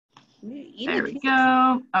There we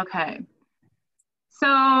go. Okay.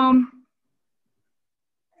 So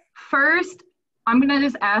first, I'm going to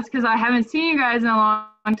just ask because I haven't seen you guys in a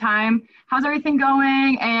long time. How's everything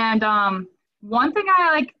going? And one thing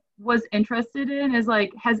I was interested in is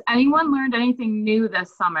has anyone learned anything new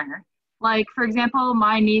this summer? Like, for example,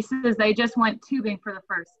 my nieces, they just went tubing for the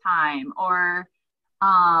first time, or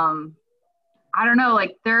I don't know,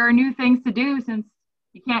 there are new things to do since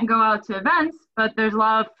you can't go out to events, but there's a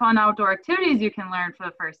lot of fun outdoor activities you can learn for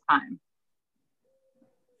the first time.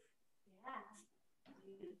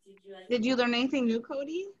 Did you learn anything new,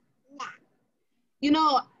 Cody? Yeah. You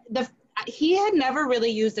know, he had never really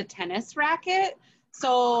used a tennis racket,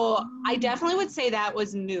 so I definitely would say that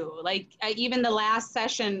was new. Even the last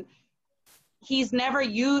session, he's never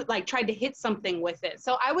tried to hit something with it.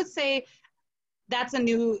 So I would say that's a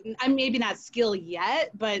new, maybe not skill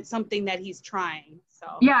yet, but something that he's trying. So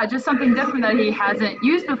yeah, just something different that he hasn't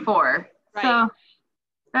used before. Right. So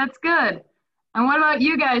that's good. And what about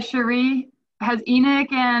you guys, Cherie? Has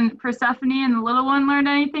Enoch and Persephone and the little one learned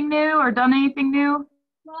anything new or done anything new?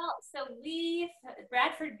 Well, so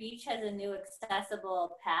Bradford Beach has a new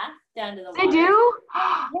accessible path down to the water. They do?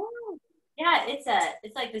 Yeah,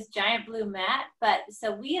 it's like this giant blue mat, but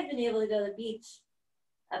so we have been able to go to the beach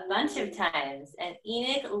a bunch of times, and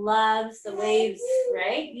Enoch loves the waves,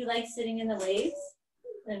 right? You like sitting in the waves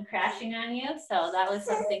and crashing on you, so that was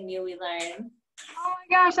something new we learned. Oh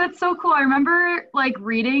my gosh, that's so cool. I remember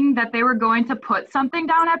reading that they were going to put something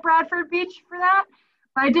down at Bradford Beach for that,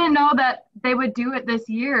 but I didn't know that they would do it this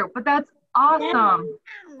year, but that's awesome.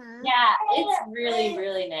 Yeah, it's really,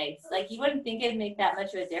 really nice. You wouldn't think it'd make that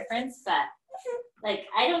much of a difference, but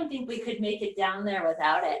I don't think we could make it down there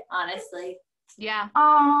without it, honestly. Yeah.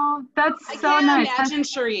 Oh, that's so nice. I can't imagine,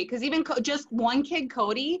 Cherie, because even just one kid,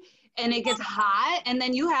 Cody, and it gets hot, and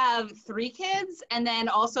then you have 3 kids, and then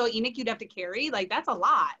also Enoch you'd have to carry. That's a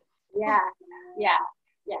lot. Yeah.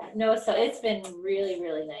 No, so it's been really,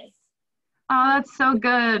 really nice. Oh, that's so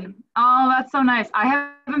good. Oh, that's so nice. I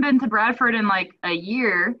haven't been to Bradford in a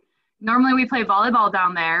year. Normally we play volleyball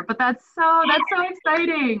down there, but that's so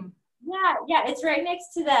exciting. Yeah, it's right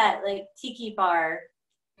next to that tiki bar.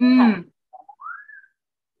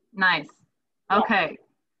 Nice. Okay.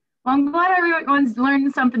 Well, I'm glad everyone's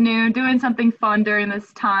learning something new, doing something fun during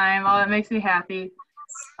this time. Oh, that makes me happy.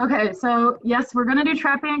 Okay, so yes, we're gonna do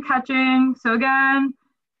trapping and catching. So again,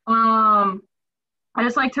 I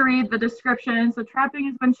just like to read the description. So trapping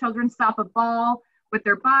is when children stop a ball with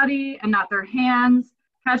their body and not their hands.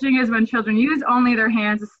 Catching is when children use only their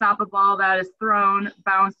hands to stop a ball that is thrown,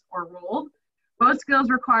 bounced, or rolled. Both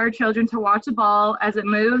skills require children to watch the ball as it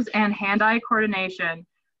moves and hand-eye coordination.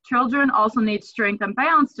 Children also need strength and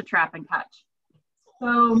balance to trap and catch.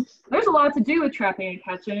 So there's a lot to do with trapping and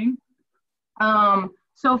catching.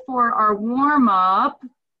 So for our warm-up,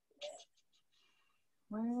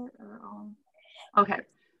 okay.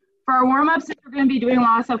 For our warm-ups, we're going to be doing a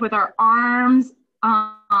lot of stuff with our arms.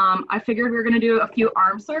 I figured we were going to do a few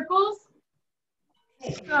arm circles.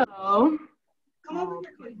 So, come over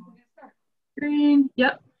here. Green.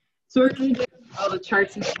 Yep. So we're going to do all the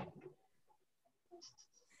charts.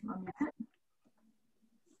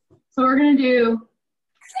 So we're going to do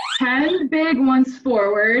 10 big ones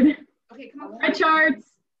forward. Okay, come on. Red charts.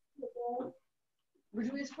 We're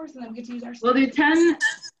doing this first and then we get to use our. We'll do 10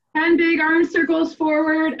 big arm circles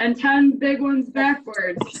forward and 10 big ones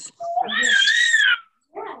backwards.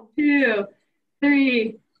 2,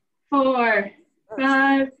 3, 4,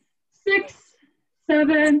 5, 6,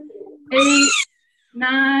 7, 8,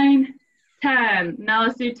 9, 10. Now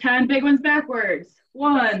let's do 10 big ones backwards.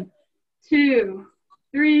 1, 2,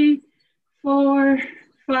 3, 4,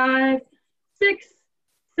 5, 6,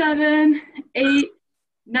 7, 8,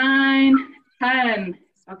 9, 10.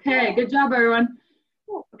 Okay, good job, everyone.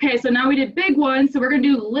 Okay, so now we did big ones, so we're gonna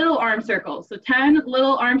do little arm circles. So 10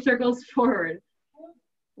 little arm circles forward.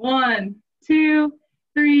 1, 2,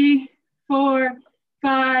 3, 4,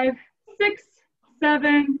 5, 6,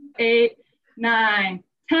 7, 8, 9,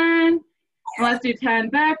 10. Let's do 10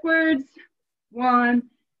 backwards. 1,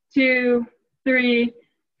 2, 3,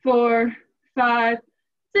 4, 5,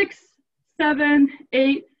 6, 7,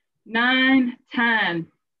 8, 9, 10.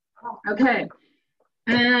 Okay.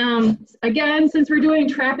 Again, since we're doing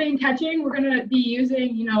trapping and catching, we're going to be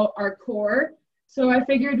using, our core. So I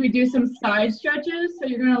figured we'd do some side stretches. So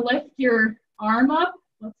you're going to lift your arm up.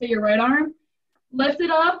 Let's say your right arm. Lift it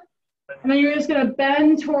up. And then you're just going to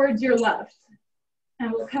bend towards your left.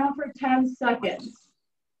 And we'll count for 10 seconds.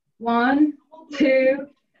 1, 2,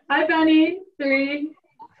 hi, Benny. 3,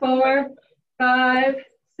 4, 5,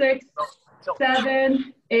 6,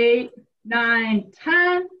 7, 8, 9,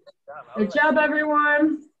 10. Good job,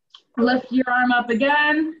 everyone. Lift your arm up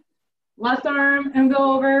again. Left arm and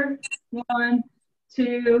go over. 1,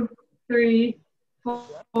 2, 3,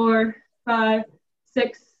 4, 5,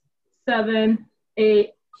 6, 7,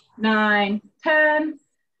 8, 9, 10.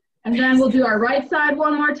 And then we'll do our right side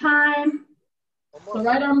one more time. So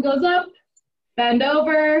right arm goes up, bend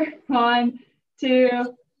over. 1,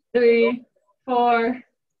 2, 3, 4,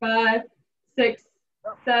 5, 6,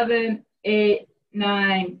 7, 8,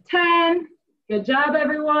 9, 10. Good job,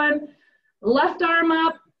 everyone. Left arm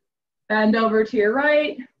up, bend over to your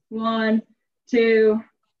right. 1, 2,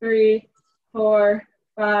 3, 4,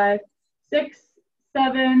 5, 6,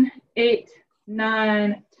 7, 8,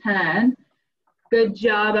 9, 10. Good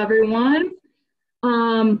job, everyone.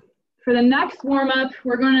 For the next warm-up,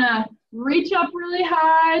 we're gonna reach up really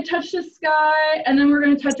high, touch the sky, and then we're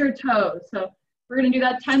gonna touch our toes. So we're gonna do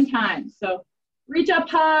that 10 times. So reach up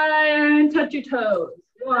high and touch your toes.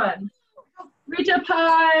 1. Reach up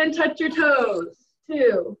high and touch your toes.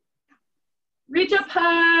 2. Reach up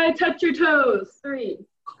high, touch your toes. 3.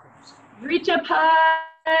 Reach up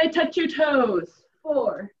high, touch your toes.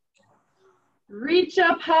 4. Reach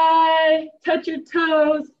up high, touch your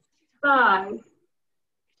toes. 5.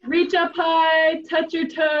 Reach up high, touch your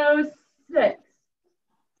toes. 6.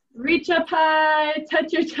 Reach up high,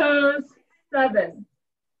 touch your toes. 7.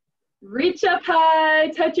 Reach up high,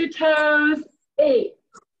 touch your toes. 8.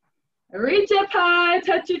 Reach up high,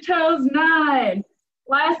 touch your toes. 9.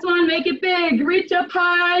 Last one, make it big. Reach up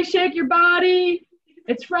high, shake your body.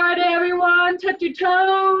 It's Friday, everyone. Touch your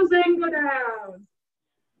toes and go down.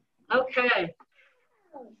 Okay.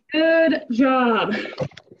 Good job.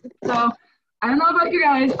 So I don't know about you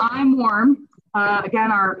guys, I'm warm.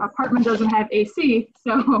 Again, our apartment doesn't have AC,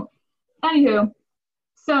 so anywho.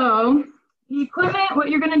 So the equipment, what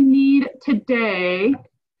you're gonna need today,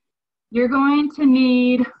 you're going to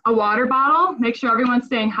need a water bottle. Make sure everyone's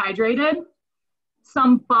staying hydrated.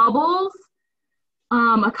 Some bubbles,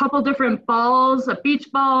 a couple different balls, a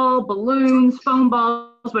beach ball, balloons, foam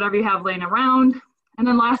balls, whatever you have laying around. And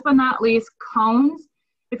then last but not least, cones.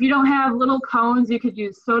 If you don't have little cones, you could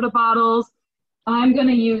use soda bottles. I'm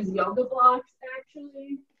gonna use yoga blocks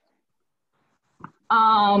actually.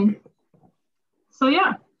 So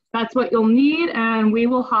yeah, that's what you'll need, and we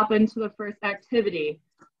will hop into the first activity.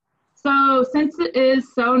 So since it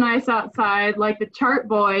is so nice outside, like the chart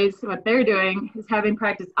boys, what they're doing is having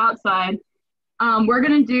practice outside. We're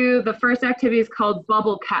gonna do the first activity is called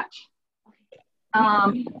bubble catch.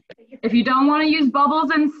 If you don't wanna use bubbles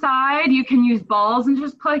inside, you can use balls and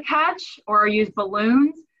just play catch, or use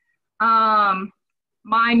balloons.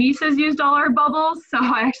 My nieces used all our bubbles, so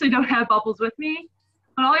I actually don't have bubbles with me.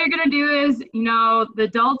 But all you're gonna do is, you know, the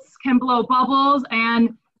adults can blow bubbles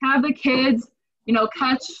and have the kids, you know,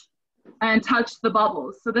 catch and touch the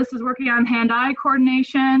bubbles. So this is working on hand-eye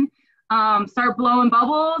coordination. Start blowing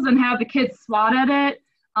bubbles and have the kids swat at it.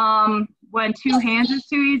 When 2 hands is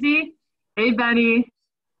too easy, hey Benny,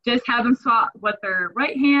 just have them swat with their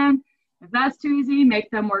right hand. If that's too easy, make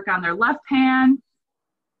them work on their left hand.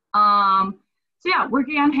 So yeah,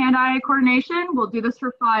 working on hand-eye coordination. We'll do this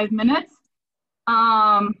for 5 minutes.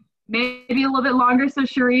 Maybe a little bit longer so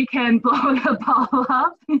Cherie can blow the ball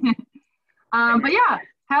up. But yeah,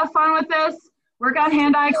 have fun with this. Work on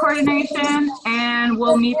hand-eye coordination, and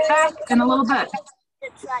we'll meet back in a little bit.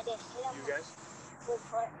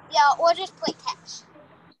 Yeah, or just play catch.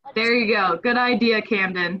 There you go. Good idea,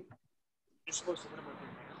 Camden. You're supposed to hit them with your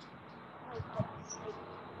hands.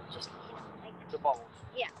 Just like The balls.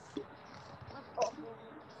 yeah. Can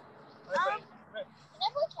I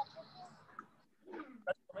play catch with you?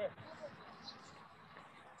 Come here.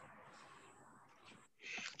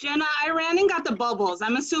 Jenna, I ran and got the bubbles.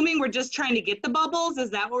 I'm assuming we're just trying to get the bubbles. Is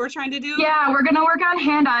that what we're trying to do? Yeah, we're gonna work on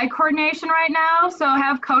hand-eye coordination right now. So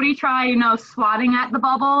have Cody try, you know, swatting at the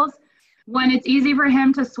bubbles. When it's easy for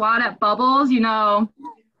him to swat at bubbles, you know,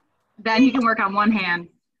 then he can work on one hand.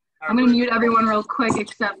 I'm gonna mute everyone real quick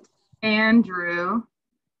except Andrew.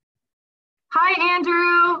 Hi,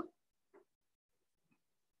 Andrew.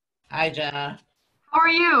 Hi, Jenna. How are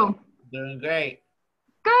you? Doing great.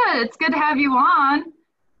 Good, it's good to have you on.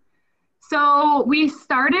 So we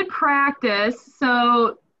started practice.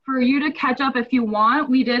 So for you to catch up if you want,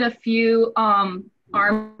 we did a few arm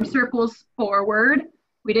circles forward.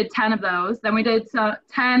 We did 10 of those. Then we did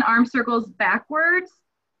 10 arm circles backwards.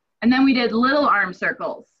 And then we did little arm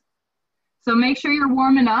circles. So make sure you're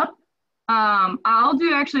warming up. I'll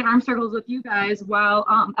do actually arm circles with you guys while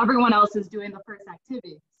everyone else is doing the first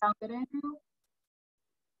activity. Sound good, Andrew?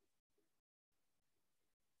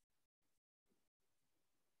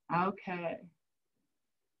 Okay.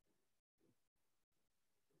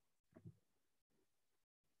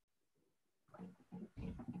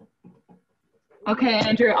 Okay,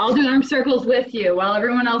 Andrew, I'll do arm circles with you while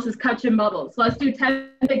everyone else is catching bubbles. So let's do 10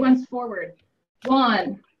 big ones forward.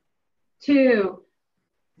 1, 2,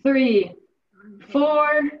 3,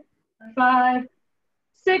 4, 5,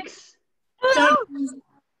 6, 7,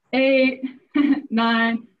 8,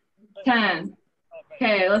 9, 10.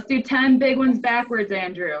 Okay, let's do 10 big ones backwards,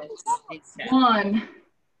 Andrew. 1,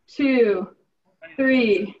 2,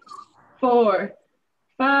 3, 4,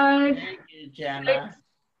 5, Thank you, Jenna.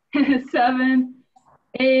 6, 7,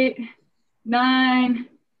 8, 9,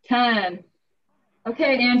 10.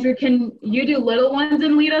 Okay, Andrew, can you do little ones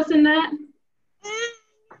and lead us in that?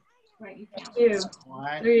 2,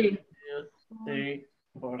 1, 3. 2, 3,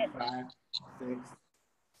 4, 5, 6,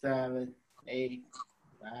 7, 8,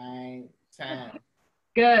 9, 10.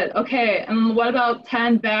 Good. Okay, and what about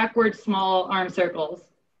 10 backward small arm circles?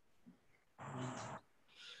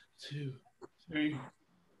 2, 3,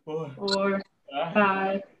 4, 4, 5.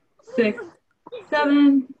 5, 6,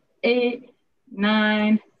 7, 8,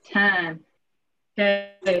 9, 10.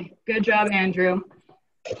 Okay, good job, Andrew.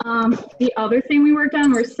 The other thing we worked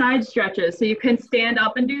on were side stretches. So you can stand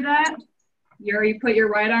up and do that. You put your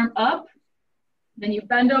right arm up, then you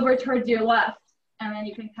bend over towards your left, and then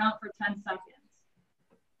you can count for 10 seconds.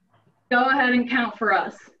 Go ahead and count for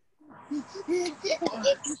us. 3,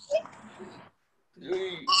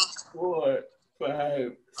 4,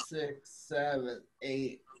 5, 6, 7,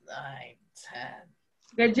 8, 9, 10.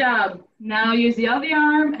 Good job. Now use the other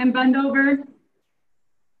arm and bend over.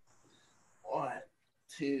 1,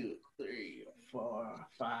 2, 3, 4,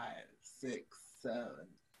 5, 6, 7,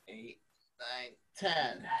 8, 9,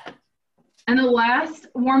 10. And the last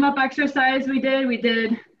warm-up exercise we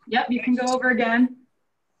did, yep, you can go over again.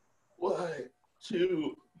 1,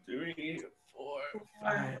 2, 3, 4,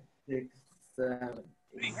 5, 6, 7,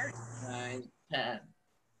 8, 9, 10.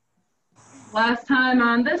 Last time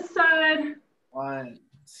on this side. 1,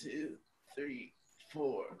 2, 3,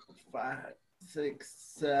 4, 5, 6,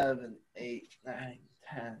 7, 8, 9,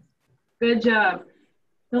 10. Good job.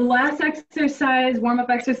 The last exercise, warm-up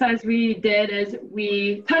exercise we did is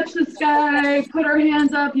we touch the sky, put our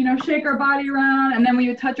hands up, shake our body around, and then we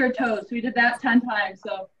would touch our toes. So we did that 10 times.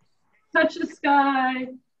 So touch the sky,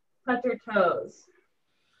 touch our toes.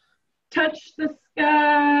 Touch the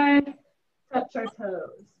sky, touch our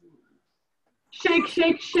toes. Shake,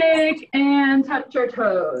 shake, shake, and touch our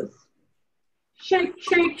toes. Shake,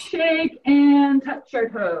 shake, shake, and touch our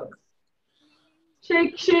toes.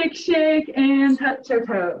 Shake, shake, shake, and touch our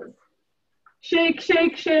toes. Shake,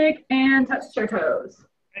 shake, shake, and touch our toes.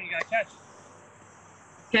 Hey, you gotta catch.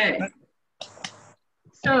 Okay.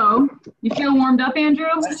 So, you feel warmed up, Andrew?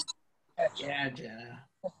 Yeah, Jenna.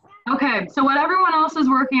 Okay, so what everyone else is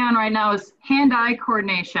working on right now is hand-eye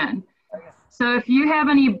coordination. So if you have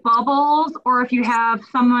any bubbles or if you have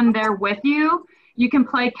someone there with you, you can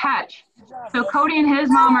play catch. So Cody and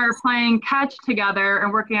his mom are playing catch together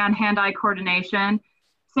and working on hand-eye coordination.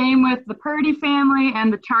 Same with the Purdy family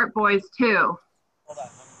and the Chart boys too. Hold on.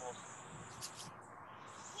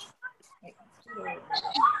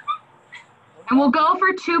 And we'll go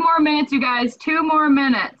for 2 more minutes, you guys, 2 more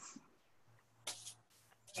minutes.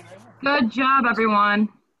 Good job, everyone.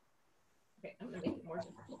 Okay, I'm gonna make it more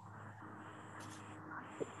difficult.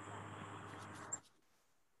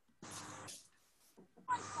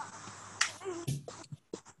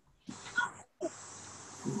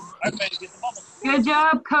 I'm ready to get the bubble. Good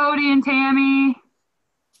job, Cody and Tammy.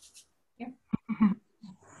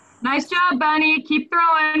 Nice job, Benny. Keep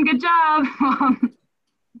throwing. Good job.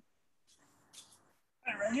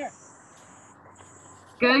 Right here.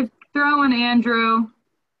 Good throwing, Andrew.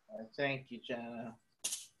 Thank you, Jenna.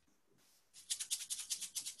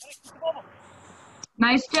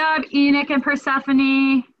 Nice job, Enoch and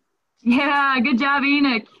Persephone. Yeah, good job,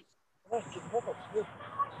 Enoch.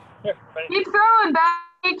 Here, ready? Keep throwing,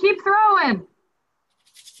 Benny. Keep throwing.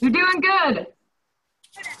 You're doing good.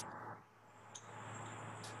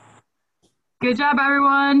 Good job,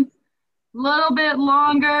 everyone. A little bit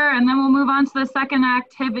longer, and then we'll move on to the second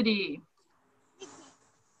activity.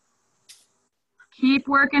 Keep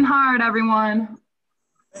working hard, everyone.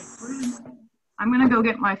 I'm gonna go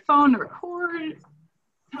get my phone to record.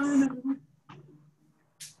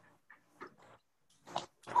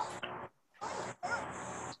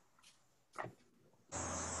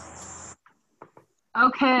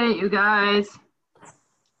 Okay, you guys.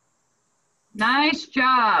 Nice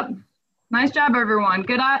job. Nice job, everyone.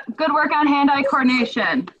 Good work on hand-eye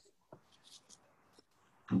coordination.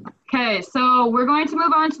 Okay, so we're going to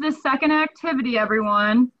move on to the second activity,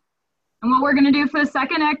 everyone. And what we're going to do for the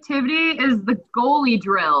second activity is the goalie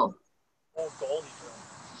drill. Oh, goalie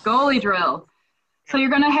drill. Goalie drill. So you're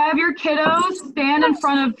gonna have your kiddos stand in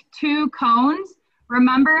front of 2 cones.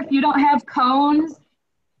 Remember, if you don't have cones,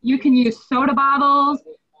 you can use soda bottles.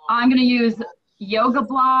 I'm gonna use yoga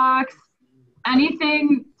blocks,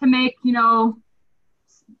 anything to make, you know,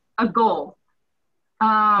 a goal.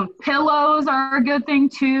 Pillows are a good thing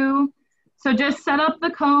too. So just set up the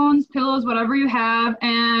cones, pillows, whatever you have,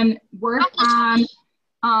 and work on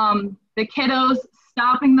the kiddos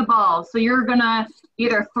stopping the ball. So you're gonna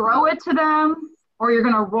either throw it to them or you're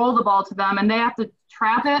gonna roll the ball to them, and they have to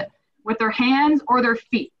trap it with their hands or their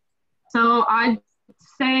feet. So I'd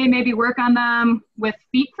say maybe work on them with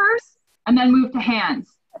feet first and then move to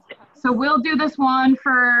hands. So we'll do this one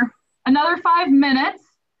for another 5 minutes.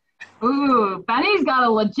 Ooh, Benny's got a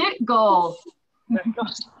legit goal.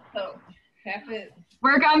 So half it.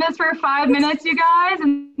 Work on this for 5 minutes, you guys,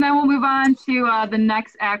 and then we'll move on to the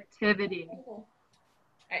next activity. All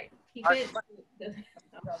right, keep it.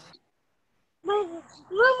 Nope,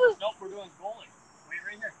 we're doing bowling. Wait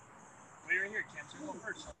right here. Wait right here. Cam's gonna go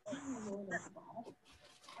first.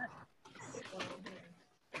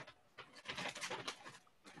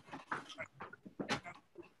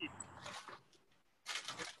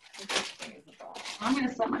 I'm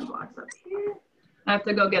gonna set my blocks up here. I have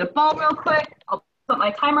to go get a ball real quick. I'll put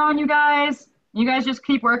my timer on, you guys. You guys just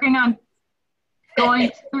keep working on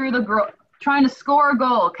going through the trying to score a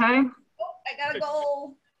goal, okay? Oh, I got a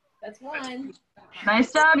goal. That's one.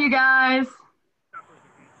 Nice job, you guys.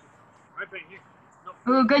 Right back here. Nope.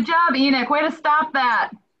 Ooh, good job, Enoch. Way to stop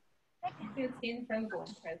that. Stand in front of the goal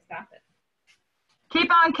and try to stop it.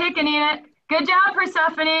 Keep on kicking, Enoch. Good job,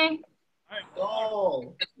 Persephone.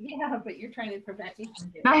 Goal. Yeah, but you're trying to prevent me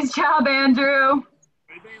from getting Nice job, Andrew.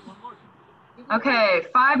 Right back, one more. Okay,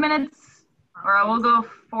 5 minutes, or we'll go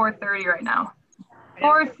 4:30 right now.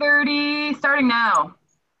 4:30, starting now.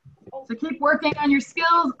 So keep working on your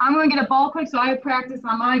skills. I'm going to get a ball quick so I practice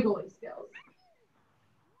on my goalie skills.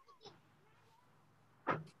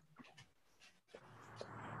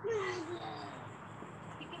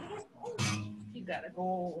 You got a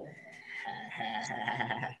goal.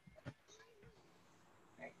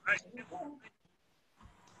 Right.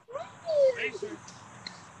 Right, sir.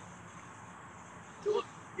 Look,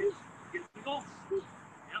 get the goal.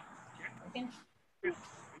 Yep. Okay.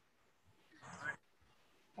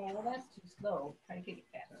 Oh, well, that's too slow. Try to get it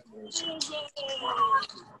faster.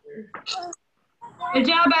 Good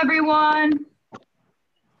job, everyone.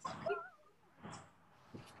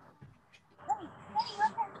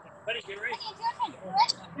 Buddy, get ready.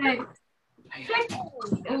 Hey.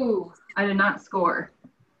 Ooh, I did not score.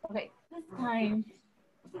 Okay, this time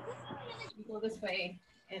you go this way,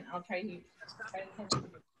 and I'll try to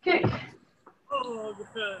Kick. Oh,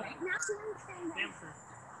 good.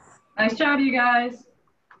 Nice job, you guys.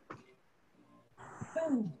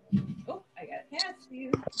 Boom. Oh, I got it past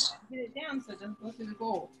you. Hit it down so it doesn't go through the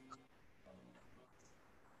goal.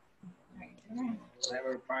 All right, turn around.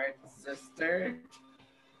 Never part, sister.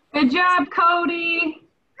 Good job, Cody.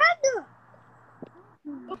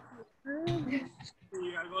 You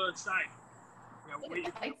gotta go to the side. You gotta wait.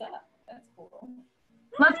 Lights up. That's cool.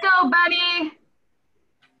 Let's go, Benny.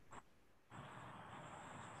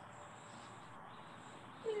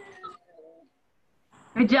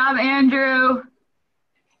 Good job, Andrew.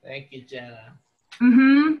 Thank you, Jenna.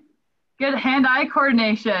 Mm-hmm. Good hand-eye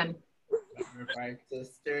coordination. Never part,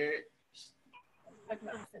 sister. Get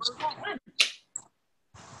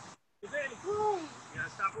ready. You gotta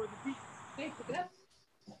stop with the feet. Okay, pick it up.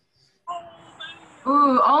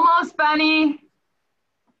 Ooh, almost, Benny.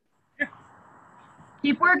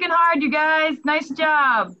 Keep working hard, you guys. Nice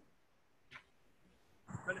job.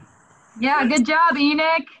 Yeah, good job,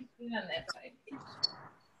 Enoch. Put it on that side.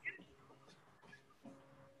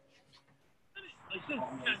 Like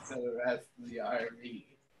this. To the rest of the RV.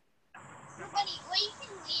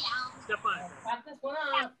 Step on it. Pop this one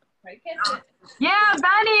up. Try to catch it. Yeah,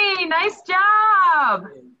 Benny. Nice job.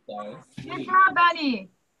 So Good sweet. job,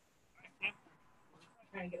 Benny.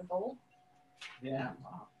 Trying to get a bowl. Yeah,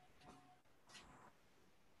 Mom.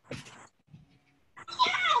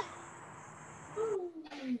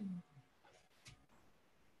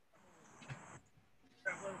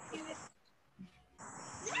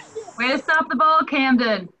 Way to stop the ball,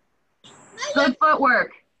 Camden. Good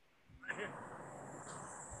footwork.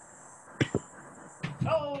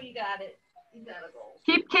 Oh, you got it. You got a goal.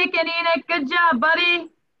 Keep kicking, Enoch. Good job, buddy.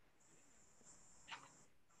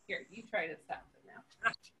 Here, you try to stop it now.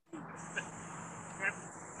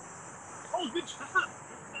 Oh, good job.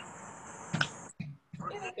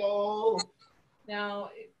 Go. Now,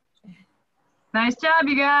 Nice job,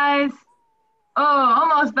 you guys. Oh,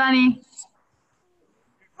 almost, Benny.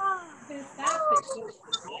 stop stop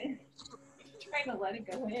it. Trying to let it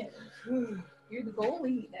go in. You're the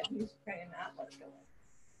goalie that who's trying to not let it go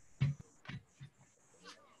in.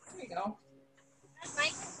 There you go.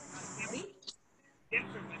 Ready?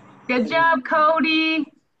 Good job, Cody.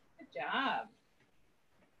 Good job.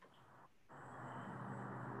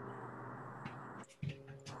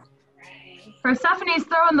 Right. Persephone's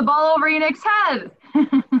throwing the ball over Enoch's head.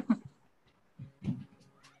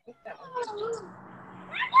 That one.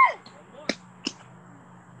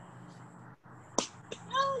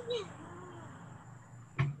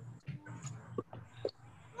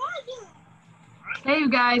 Hey, you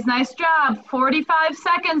guys, nice job. 45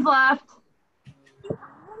 seconds left.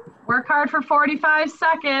 Work hard for 45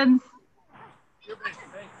 seconds.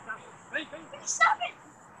 Stop it!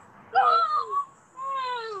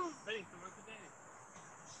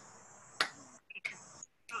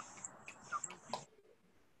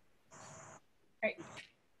 Right.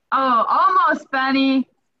 Oh, almost, Benny.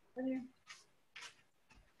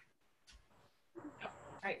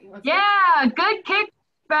 Right, you want Yeah, good kick,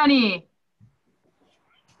 Benny.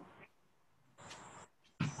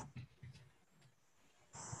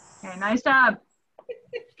 Okay, nice job.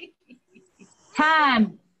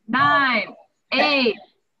 10, 9, 8,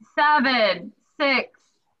 7, 6,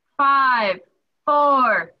 5,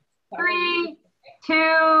 4, 3,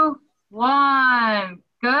 2, 1.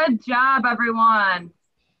 Good job, everyone.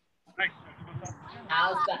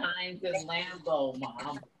 How's the Heinz and Lambo,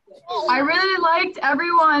 Mom? I really liked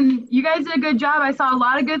everyone. You guys did a good job. I saw a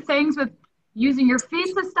lot of good things with using your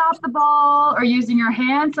feet to stop the ball or using your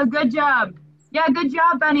hands. So good job. Yeah, good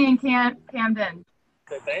job, Benny and Camden.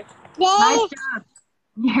 Thanks. Nice job.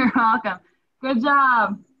 You're welcome. Good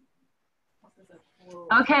job.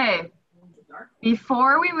 Okay.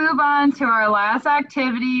 Before we move on to our last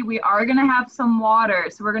activity, we are going to have some water.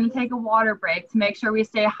 So we're going to take a water break to make sure we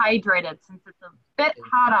stay hydrated since it's a bit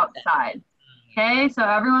hot outside. Okay, so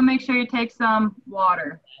everyone make sure you take some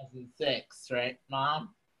water. 2006, right,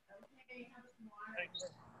 Mom?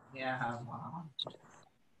 Yeah, Mom.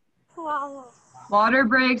 Water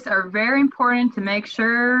breaks are very important to make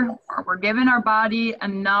sure we're giving our body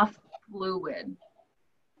enough fluid.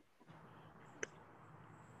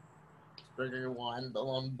 Roethlisberger won the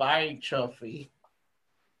Lombardi Trophy.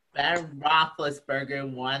 Ben Roethlisberger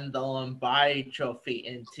won the Lombardi Trophy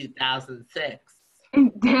in 2006.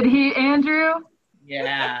 Did he, Andrew?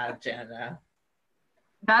 Yeah, Jenna.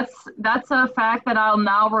 That's a fact that I'll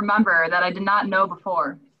now remember that I did not know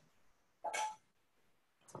before.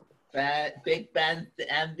 Big Ben's the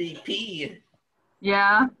MVP.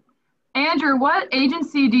 Yeah. Andrew, what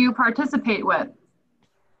agency do you participate with?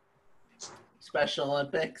 Special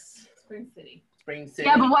Olympics. Spring City. Spring City.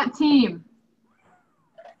 Yeah, but what team?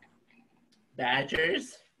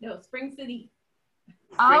 Badgers. No, Spring City.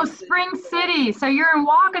 Oh, Spring City. So you're in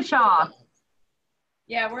Waukesha.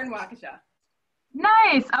 Yeah, we're in Waukesha.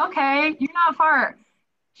 Nice. Okay. You're not far.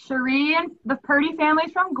 Cherie and the Purdy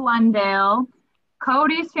family's from Glendale.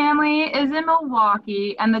 Cody's family is in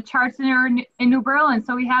Milwaukee, and the Charts are in New Berlin.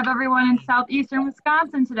 So we have everyone in southeastern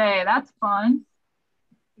Wisconsin today. That's fun.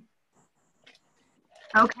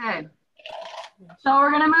 Okay. So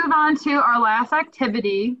we're going to move on to our last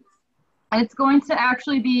activity. It's going to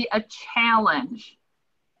actually be a challenge.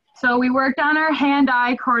 So we worked on our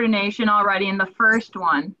hand-eye coordination already in the first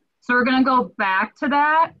one. So we're going to go back to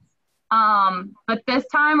that. But this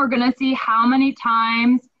time we're going to see how many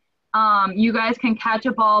times you guys can catch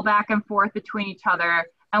a ball back and forth between each other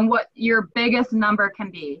and what your biggest number can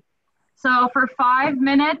be. So for 5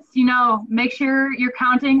 minutes, make sure you're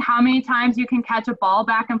counting how many times you can catch a ball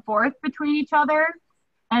back and forth between each other.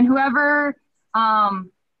 And whoever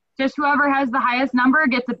has the highest number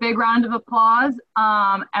gets a big round of applause.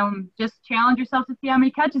 And just challenge yourself to see how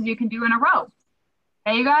many catches you can do in a row.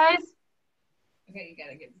 Hey, you guys? Okay, you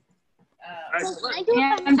gotta get.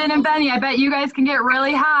 Camden and Benny, I bet you guys can get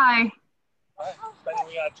really high. All right, Ben,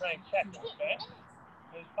 we gotta try and catch, okay?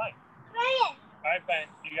 It's fine. All right, Ben,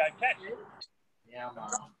 you gotta catch. Yeah,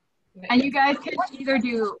 Mom. And you guys can either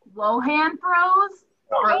do low hand throws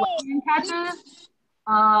or low hand catches,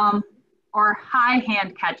 or high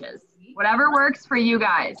hand catches. Whatever works for you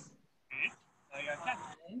guys. Now you gotta catch.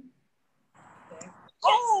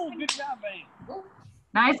 Oh, good job, Benny.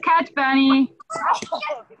 Nice catch, Benny.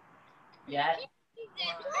 Yeah.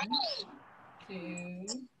 1, 2.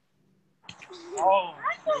 Oh,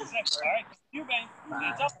 6. All right, you, Ben.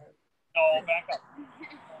 Hands up. No, back up.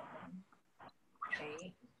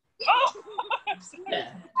 8. Oh!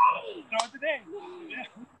 Yeah. Throw it today. Yeah.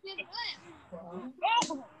 12.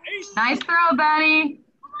 Oh, 8. Nice throw, Benny.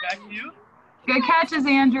 Back to you. Good catches,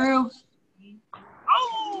 Andrew.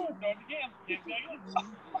 Oh, throw it again. Can't say it.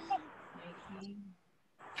 19,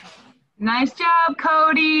 Nice job,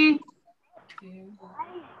 Cody. 2,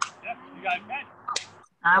 Yep, you got 10.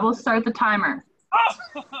 I will start the timer. Oh,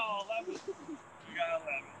 11. You got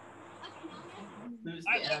 11. Who's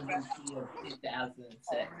the MVP of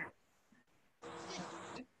 2006?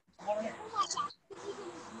 Over here.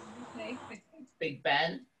 okay. Big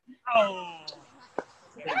Ben? Oh.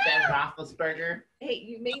 Big Ben Roethlisberger? Hey,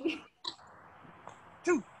 you made me.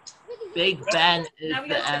 Big Ben is Now we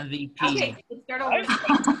the gotta MVP. Okay, let's start over.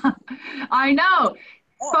 I know.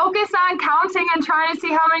 Focus on counting and trying to see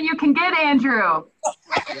how many you can get, Andrew.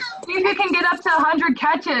 See if you can get up to 100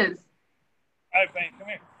 catches. All right, Ben, come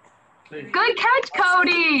here. Good catch,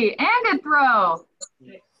 Cody. And good throw.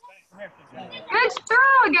 Ben, come here. Good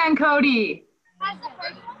throw again, Cody.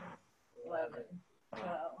 11, 12,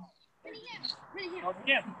 Over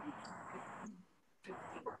here.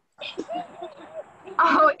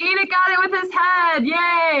 Oh, Enoch got it with his head.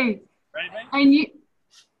 Yay. Ready, Ben? And you.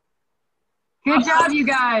 Good job, you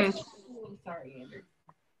guys. oh, sorry, Andrew.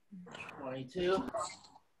 22,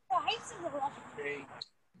 3,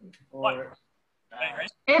 What? 4, Ben, ready?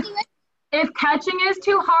 If catching is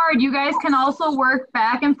too hard, you guys can also work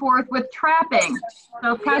back and forth with trapping.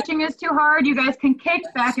 So if catching is too hard, you guys can kick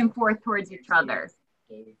back and forth towards each other.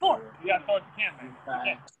 4. You got to throw it to Cam, Ben. 5,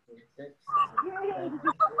 Okay. 6,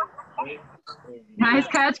 7, 8, 9, Nice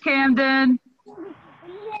catch, Camden.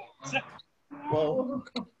 Whoa.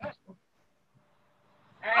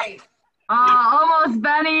 All right. Almost,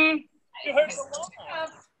 Benny. You heard the law.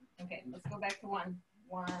 Okay, let's go back to 1.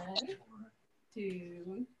 1,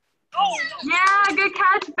 2, Oh, Yeah, good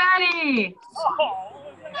catch, Benny. oh,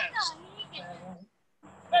 look at that. 7,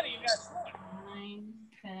 Benny, you got to throw it. 9,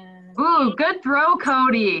 10. Ooh, good throw,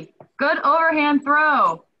 Cody. Good overhand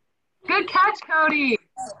throw. Good catch, Cody.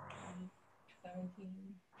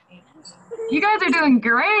 17, 18, You guys are doing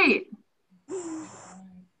great. 19,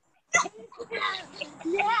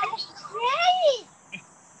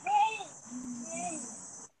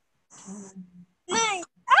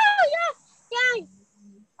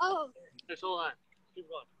 Just hold on. Keep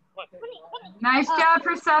going. What? Nice job,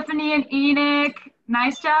 Persephone and Enoch.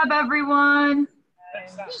 Nice job, everyone. Ben,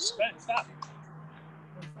 stop. Ben, stop.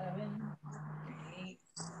 7, 8,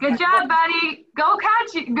 Good job, Betty. Go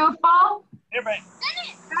catch it, goofball. Here, Ben.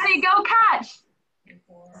 Betty, go catch.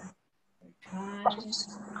 4, 5,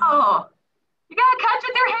 Oh, you gotta catch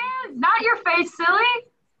with your hands, not your face, silly.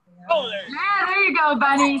 Oh, there. Yeah, there you go,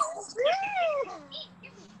 Benny. 3,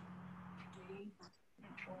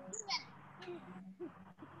 4,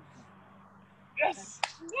 Yes.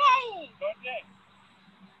 Good day.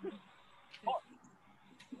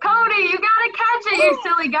 Cody, you gotta catch it, you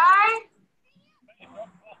silly guy. Benny, throw the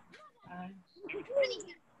ball.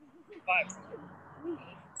 5, 5.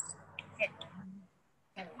 6.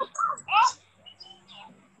 7, Oh!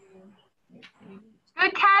 2,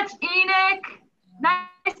 Good catch, Enoch.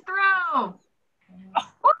 Nice throw.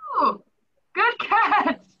 Woo, good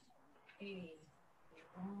catch. 8,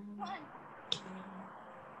 1, 2,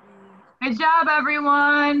 3, Good job,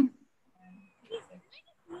 everyone. 6,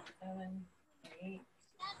 7, 8,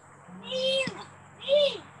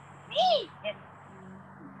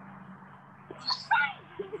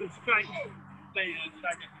 Let's try. Stay in a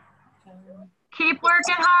second. 7, Keep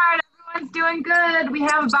working hard. Everyone's doing good. We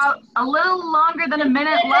have about a little longer than a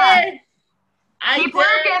minute left. Keep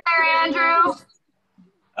working there, Andrew.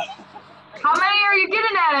 How many are you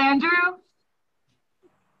getting at, Andrew?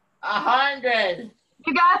 100.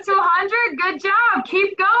 You got to 100? Good job.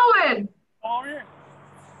 Keep going. Over here.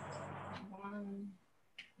 1,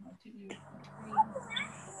 2, 3,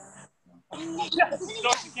 4, Yes.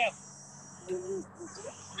 Throw it to Cam.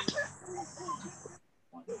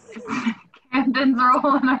 Camden's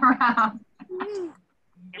rolling around. Here,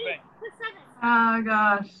 Ben. Oh,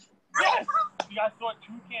 gosh. Yes. You got to throw it to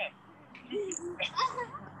Cam.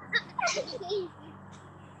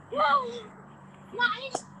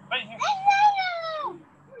 Ben, here.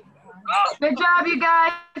 Good job, you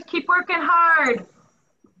guys. Keep working hard. 9,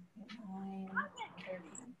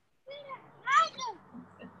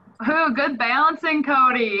 30, Ooh, good balancing,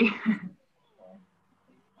 Cody. 4,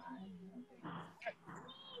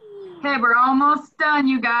 5, Okay, we're almost done,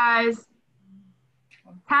 you guys.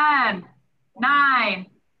 10, 9,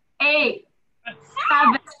 8,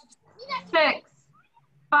 7, 6,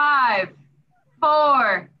 5,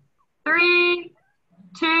 4, 3,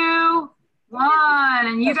 2, 1.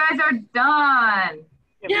 And you guys are done.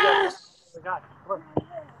 Yes! We got it. Come on.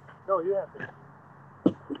 Go, you have it.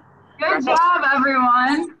 Good job,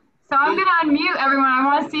 everyone. So I'm going to unmute everyone. I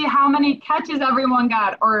want to see how many catches everyone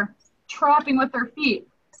got or trapping with their feet.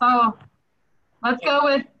 So Let's go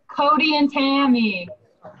with Cody and Tammy.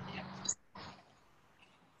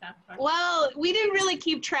 Well, we didn't really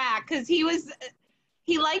keep track because he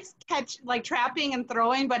likes trapping and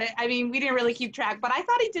throwing, but I mean, we didn't really keep track. But I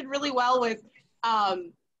thought he did really well with,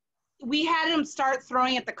 we had him start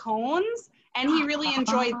throwing at the cones, and he really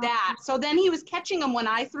enjoyed that. So then he was catching them when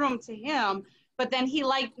I threw them to him, but then he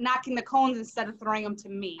liked knocking the cones instead of throwing them to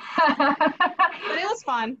me. But it was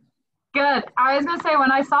fun. Good. I was gonna say,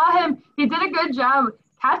 when I saw him, he did a good job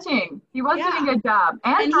catching. He was doing a good job.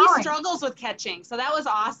 And throwing. He struggles with catching, so that was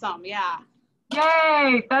awesome. Yeah.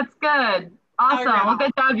 Yay, that's good. Awesome. Well,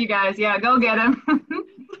 good job, you guys. Yeah, go get him.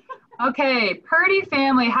 Okay, Purdy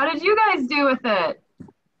family, how did you guys do with it?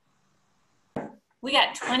 We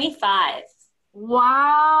got 25.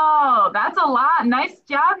 Wow, that's a lot. Nice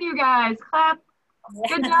job, you guys. Clap.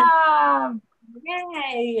 Good job.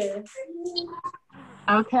 Yay.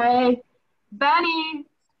 Okay, Benny,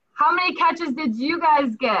 how many catches did you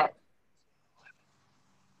guys get?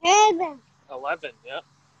 11. 11, yeah.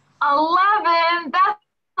 11? That's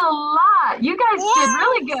a lot. You guys did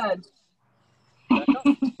really good.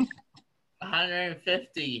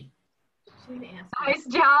 150. Nice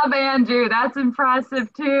job, Andrew. That's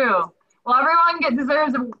impressive too. Well, everyone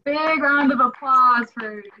deserves a big round of applause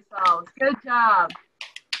for yourselves. Good job.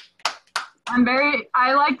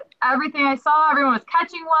 I liked everything I saw. Everyone was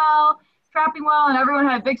catching well, trapping well, and everyone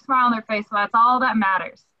had a big smile on their face, so that's all that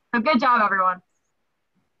matters. So good job, everyone.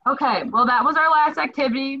 Okay, well, that was our last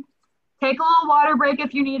activity. Take a little water break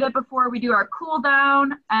if you need it before we do our cool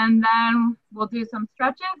down, and then we'll do some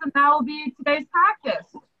stretches, and that will be today's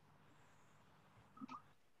practice.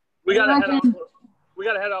 We gotta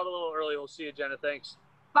head out a little early. We'll see you, Jenna. Thanks.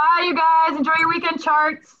 Bye, you guys. Enjoy your weekend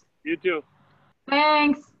charts. You too.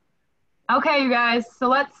 Thanks. Okay, you guys, so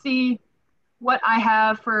let's see what I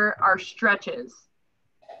have for our stretches.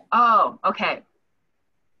 Oh, okay.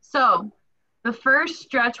 So the first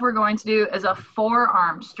stretch we're going to do is a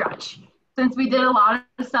forearm stretch. Since we did a lot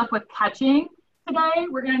of stuff with catching today,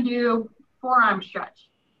 we're going to do forearm stretch.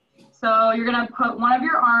 So you're going to put one of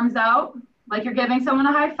your arms out like you're giving someone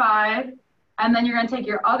a high five, and then you're going to take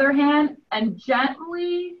your other hand and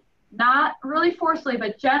gently, not really forcefully,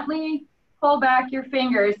 but gently pull back your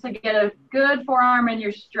fingers to get a good forearm in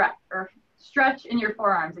your stretch in your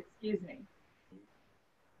forearms, excuse me.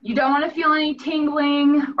 You don't want to feel any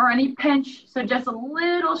tingling or any pinch, so just a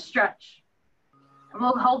little stretch. And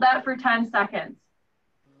we'll hold that for 10 seconds.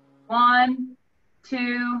 1,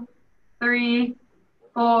 2, 3,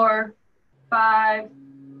 4, 5,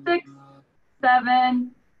 6,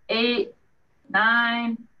 7, 8,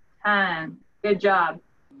 9, 10. Good job.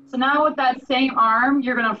 So now with that same arm,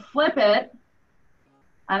 you're going to flip it.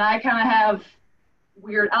 And I kind of have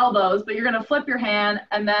weird elbows, but you're going to flip your hand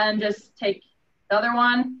and then just take the other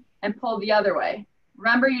one and pull the other way.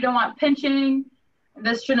 Remember, you don't want pinching.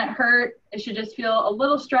 This shouldn't hurt. It should just feel a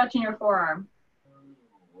little stretch in your forearm.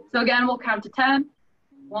 So again, we'll count to 10.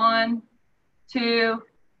 1, 2,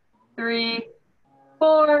 3,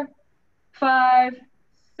 4, 5,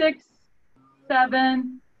 6,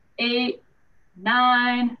 7, 8,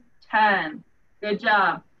 9, 10. Good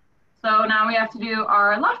job. So now we have to do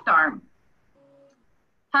our left arm.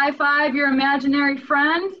 High five your imaginary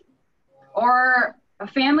friend or a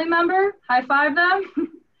family member. High five them.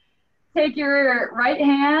 Take your right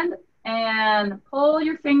hand and pull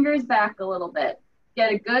your fingers back a little bit.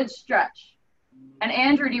 Get a good stretch. And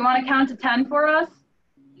Andrew, do you want to count to 10 for us?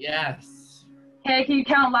 Yes. Okay, can you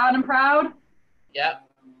count loud and proud? Yep.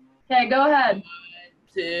 Okay, go ahead. 1,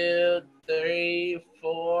 2, 3,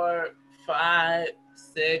 4, 5,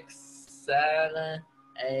 6, 7,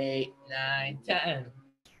 8, 9, 10.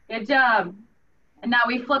 Good job. And now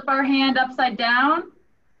we flip our hand upside down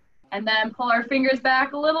and then pull our fingers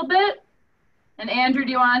back a little bit. And Andrew,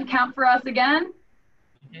 do you want to count for us again?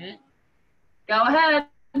 Mm-hmm. Go ahead.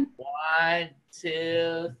 1,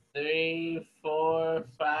 2, 3, 4,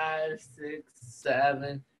 5, 6,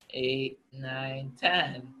 7, 8, 9,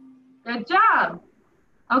 10. Good job.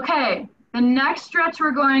 Okay, the next stretch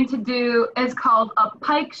we're going to do is called a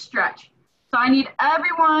pike stretch. So I need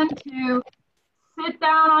everyone to sit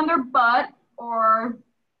down on their butt or,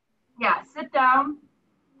 yeah, sit down.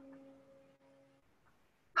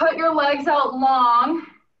 Put your legs out long.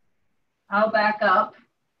 I'll back up.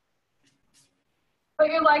 Put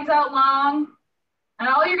your legs out long. And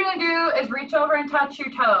all you're gonna do is reach over and touch your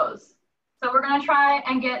toes. So we're gonna try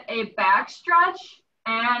and get a back stretch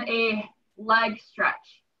and a leg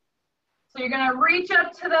stretch. So you're gonna reach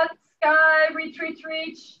up to the sky, reach, reach,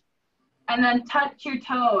 reach, and then touch your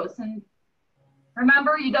toes. And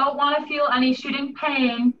remember, you don't wanna feel any shooting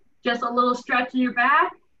pain, just a little stretch in your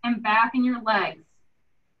back and back in your legs.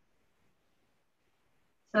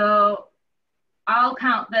 So I'll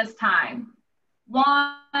count this time.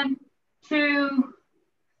 1, 2,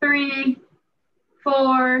 3,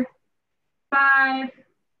 4, 5,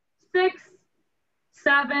 6,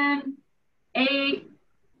 7, 8,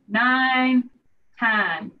 9,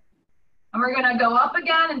 10. And we're gonna go up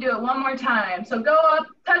again and do it one more time. So go up,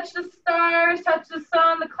 touch the stars, touch the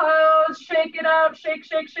sun, the clouds, shake it up, shake,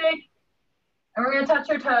 shake, shake. And we're gonna touch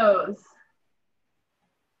our toes.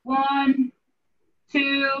 1,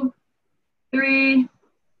 2, 3,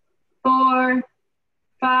 4,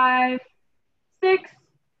 5, 6,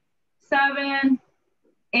 7,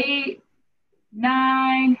 8,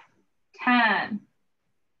 9, 10.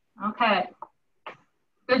 Okay,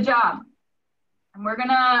 good job. And we're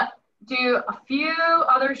gonna do a few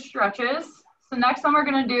other stretches. So next one we're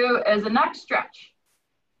gonna do is a neck stretch.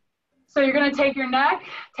 So you're gonna take your neck,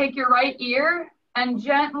 take your right ear, and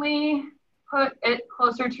gently put it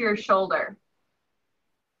closer to your shoulder.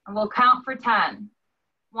 And we'll count for 10.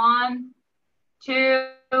 1, 2,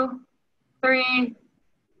 3,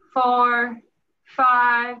 4,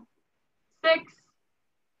 5, 6,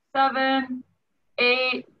 7,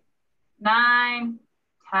 8, 9,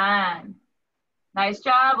 10. Nice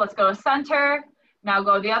job. Let's go to center. Now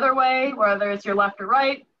go the other way, whether it's your left or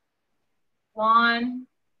right. 1,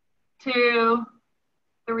 2,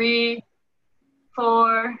 3,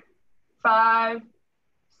 4, 5,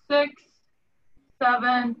 6,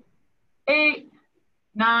 7, 8,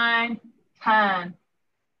 9, 10.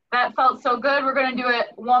 That felt so good. We're going to do it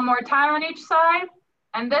one more time on each side.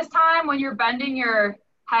 And this time when you're bending your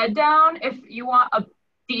head down, if you want a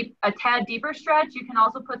tad deeper stretch, you can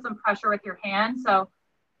also put some pressure with your hand. So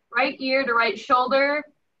right ear to right shoulder.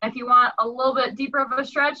 If you want a little bit deeper of a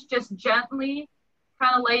stretch, just gently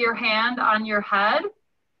kind of lay your hand on your head.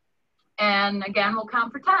 And again, we'll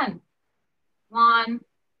count for 10. 1,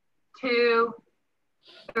 2,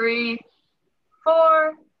 3,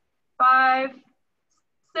 4, 5,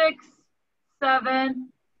 6, 7,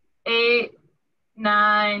 8,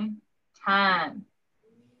 9, 10.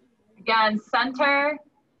 Again, center.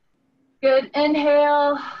 Good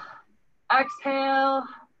inhale, exhale,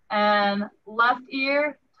 and left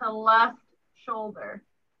ear to left shoulder.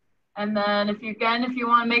 And then if you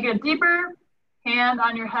want to make it deeper, hand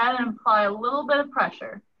on your head and apply a little bit of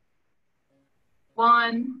pressure.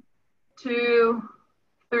 1, 2,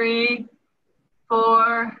 3,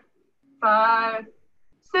 4, 5,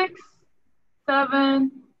 6,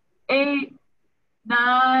 7, 8,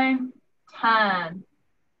 9, 10.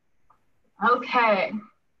 Okay.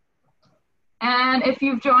 And if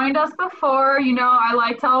you've joined us before, you know I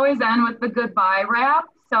like to always end with the goodbye rap.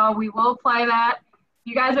 So we will play that.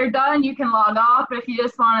 You guys are done, you can log off. But if you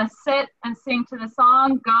just want to sit and sing to the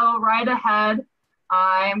song, go right ahead.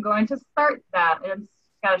 I am going to start that. I've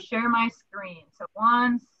got to share my screen. So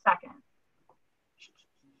 1 second.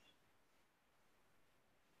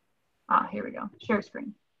 Here we go. Share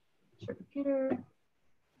screen. Share computer.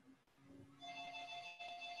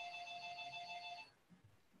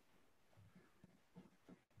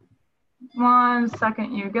 One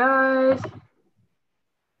second, you guys.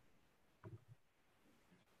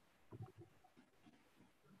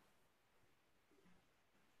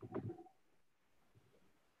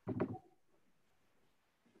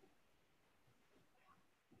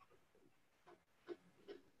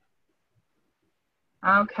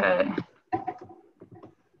 Okay.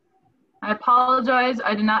 I apologize.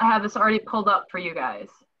 I did not have this already pulled up for you guys.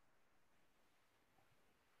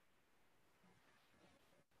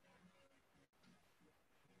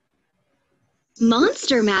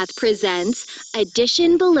 Monster Math presents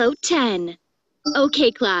Addition Below 10.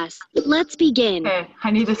 Okay, class, let's begin. Okay, I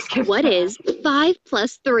need to skip What that. is 5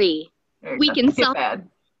 plus 3? We can solve.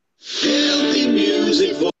 Filthy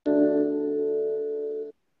music.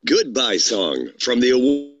 Goodbye Song from the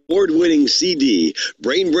award-winning CD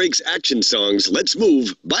Brain Breaks Action Songs Let's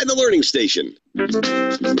Move by The Learning Station.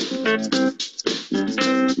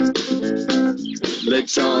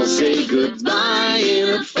 Let's all say goodbye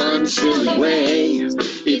in a fun, silly way.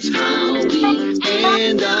 It's how we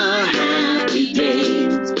end our happy day.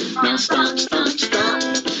 Now stop, stop, stop,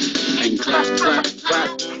 and clap, clap,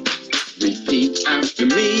 clap. Repeat after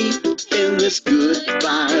me in this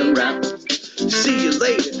goodbye rap. See you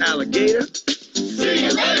later, alligator. See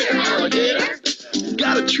you later, alligator.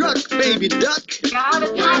 Got a truck, baby duck. Got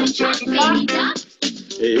a truck, baby duck.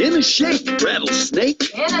 In a shake,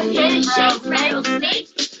 rattlesnake. In a shake, rattlesnake.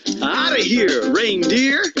 Out of here,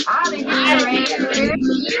 reindeer. Out of here,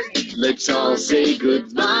 reindeer. Let's all say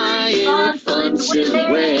goodbye in a fun,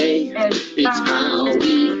 silly way. It's how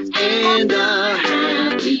we end our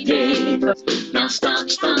happy Now stop,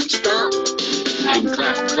 stop, stop, and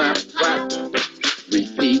clap, clap, clap.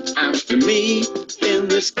 Repeat after me in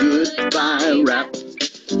this goodbye rap.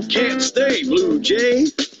 Can't stay, Blue Jay.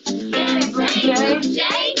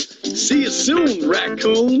 See you soon,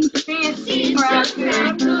 Raccoon.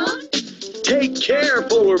 Take care,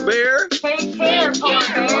 Polar Bear.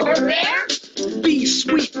 Be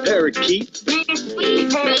sweet, Parakeet.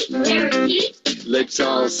 Let's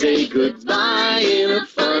all say goodbye in a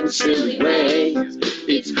fun, silly way.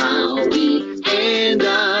 It's how we end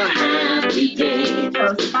our happy day.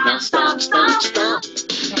 Now stop, stop, stop,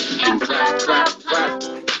 and clap, clap, clap.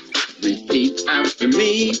 Repeat after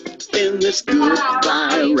me in this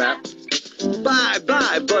goodbye rap. Bye,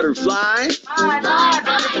 bye, butterfly.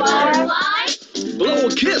 Blow a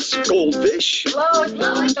kiss, goldfish.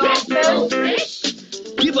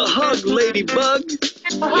 Give a hug, ladybug.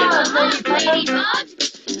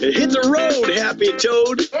 Hit the road, happy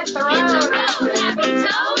toad.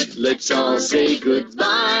 Let's all say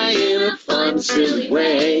goodbye in a fun, silly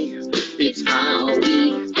way. It's how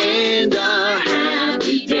we end our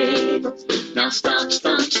happy day. Now stop,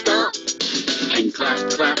 stop, stop, and clap,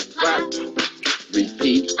 clap, clap.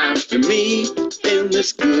 Repeat after me in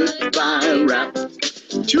this goodbye rap.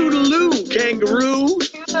 Toodaloo, kangaroo.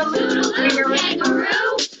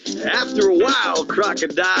 After a while,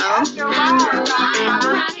 crocodile.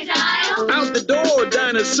 Out the door,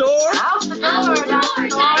 dinosaur.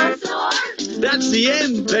 That's the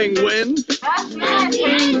end, penguin.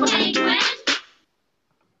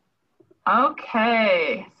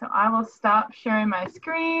 Okay, so I will stop sharing my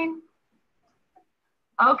screen.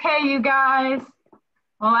 Okay, you guys.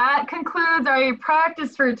 Well, that concludes our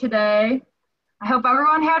practice for today. I hope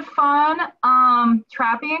everyone had fun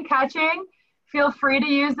trapping and catching. Feel free to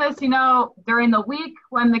use this, during the week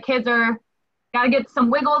when the kids got to get some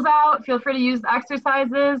wiggles out. Feel free to use the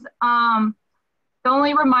exercises. The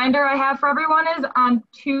only reminder I have for everyone is on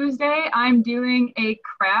Tuesday, I'm doing a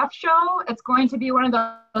craft show. It's going to be one of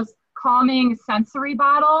those calming sensory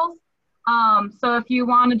bottles. So if you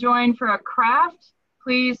want to join for a craft,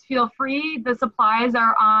 please feel free. The supplies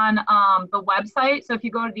are on the website. So if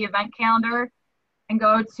you go to the event calendar and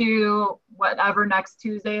go to whatever next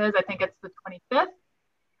Tuesday is, I think it's the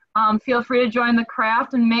 25th, feel free to join the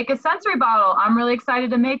craft and make a sensory bottle. I'm really excited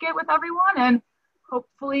to make it with everyone, and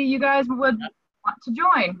hopefully you guys would want to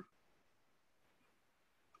join.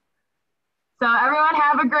 So everyone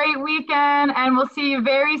have a great weekend, and we'll see you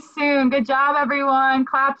very soon. Good job, everyone.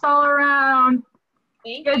 Claps all around.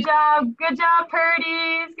 Good job,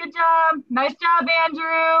 Purdy's. Good job. Nice job,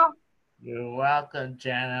 Andrew. You're welcome,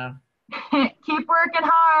 Jenna. Keep working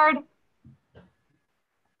hard.